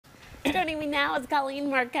Joining me now is Colleen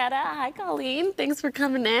Marquetta. Hi, Colleen. Thanks for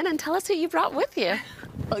coming in, and tell us who you brought with you.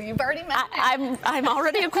 Well, you've already met Nick. I'm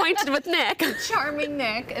already acquainted with Nick. Charming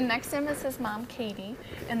Nick. And next to him is his mom, Katie.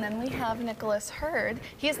 And then we have Nicholas Hurd.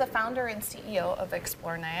 He is the founder and CEO of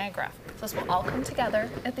Explore Niagara. So this will all come together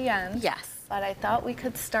at the end. Yes. But I thought we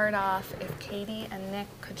could start off if Katie and Nick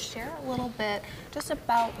could share a little bit just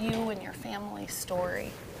about you and your family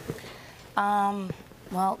story.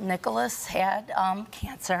 Well, Nicholas had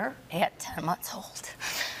cancer at 10 months old.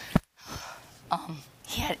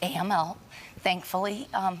 He had AML. Thankfully,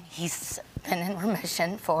 he's been in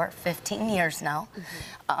remission for 15 years now.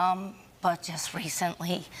 But just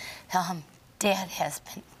recently, Dad has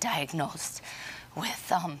been diagnosed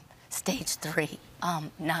with stage 3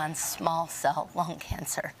 non-small cell lung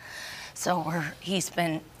cancer. So he's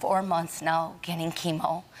been 4 months now getting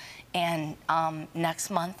chemo. And next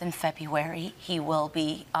month in February, he will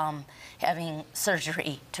be having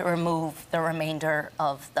surgery to remove the remainder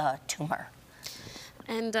of the tumor.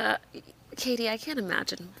 And Katie, I can't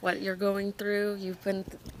imagine what you're going through. You've been,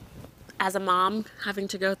 as a mom, having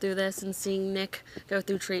to go through this and seeing Nick go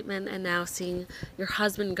through treatment and now seeing your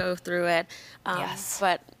husband go through it. Yes.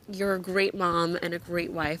 But you're a great mom and a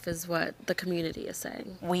great wife is what the community is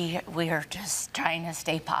saying. We are just trying to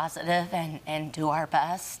stay positive and do our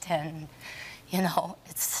best. And, you know,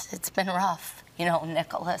 it's been rough. You know,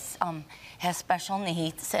 Nicholas has special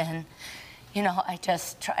needs, and you know, I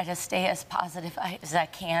just try to stay as positive as I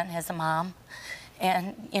can as a mom.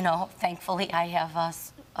 And, you know, thankfully I have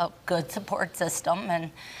a good support system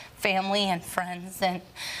and family and friends, and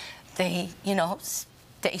they, you know,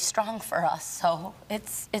 stay strong for us. So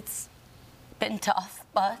it's been tough,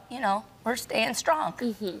 but, you know, we're staying strong.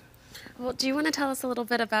 Well, do you want to tell us a little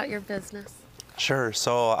bit about your business? Sure.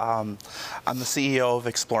 So I'm the CEO of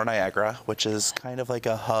Explore Niagara, which is kind of like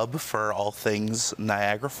a hub for all things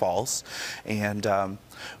Niagara Falls. And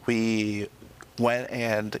we went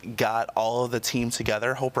and got all of the team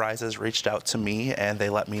together. Hope Rises reached out to me and they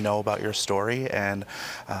let me know about your story. And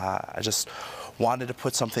I just wanted to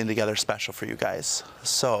put something together special for you guys.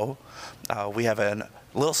 So we have a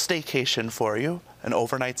little staycation for you, an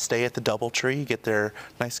overnight stay at the DoubleTree. You get their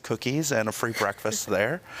nice cookies and a free breakfast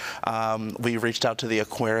there. We reached out to the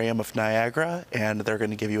Aquarium of Niagara, and they're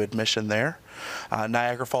going to give you admission there.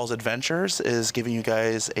 Niagara Falls Adventures is giving you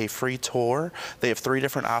guys a free tour. They have 3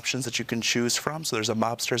 different options that you can choose from. So there's a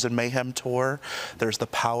Mobsters and Mayhem tour, there's the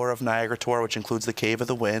Power of Niagara tour, which includes the Cave of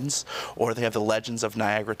the Winds, or they have the Legends of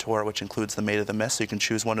Niagara tour, which includes the Maid of the Mist. So you can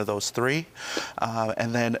choose one of those 3.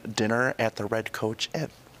 And then dinner at the Red Coach Inn.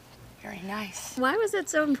 Very nice. Why was it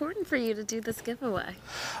so important for you to do this giveaway?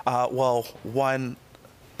 Well, one,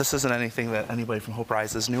 this isn't anything that anybody from Hope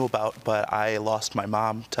Rises knew about, but I lost my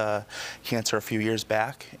mom to cancer a few years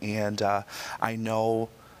back, and I know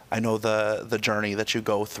the journey that you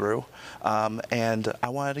go through, and I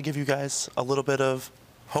wanted to give you guys a little bit of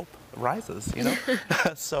hope rises, you know?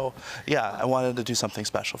 So, yeah, I wanted to do something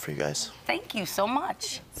special for you guys. Thank you so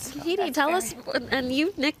much. Katie, tell us, and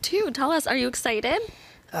you, Nick, too, tell us, are you excited?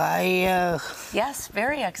 Yes,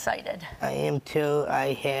 very excited. I am too.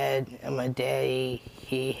 I had my daddy,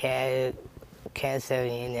 he had cancer,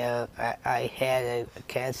 you know. I had a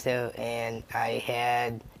cancer, and I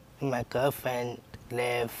had my girlfriend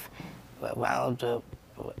live around the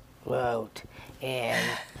road.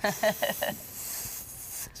 And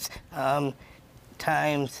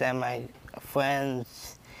times that my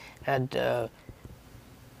friends had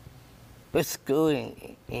was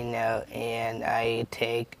schooling, you know, and I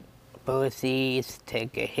take Boozies,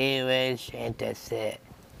 take a Helix, and that's it.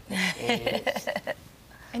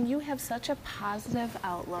 And you have such a positive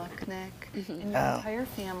outlook, Nick, and your entire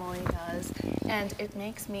family does. And it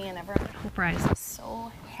makes me and everyone at Hope Rises so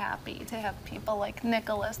happy to have people like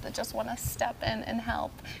Nicholas that just want to step in and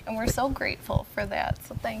help. And we're so grateful for that.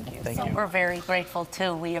 So thank you so much. We're very grateful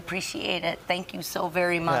too. We appreciate it. Thank you so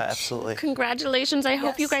very much. Yeah, absolutely. Congratulations. I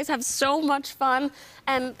hope you Yes. guys have so much fun.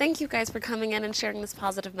 And thank you guys for coming in and sharing this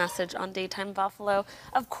positive message on Daytime Buffalo.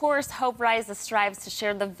 Of course, Hope Rises strives to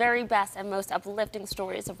share the very best and most uplifting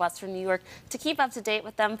stories of Western New York. To keep up to date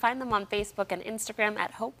with them, find them on Facebook and Instagram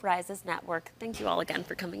at Hope Rises Network. Thank you all again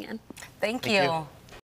for coming in. Thank Thank you. you.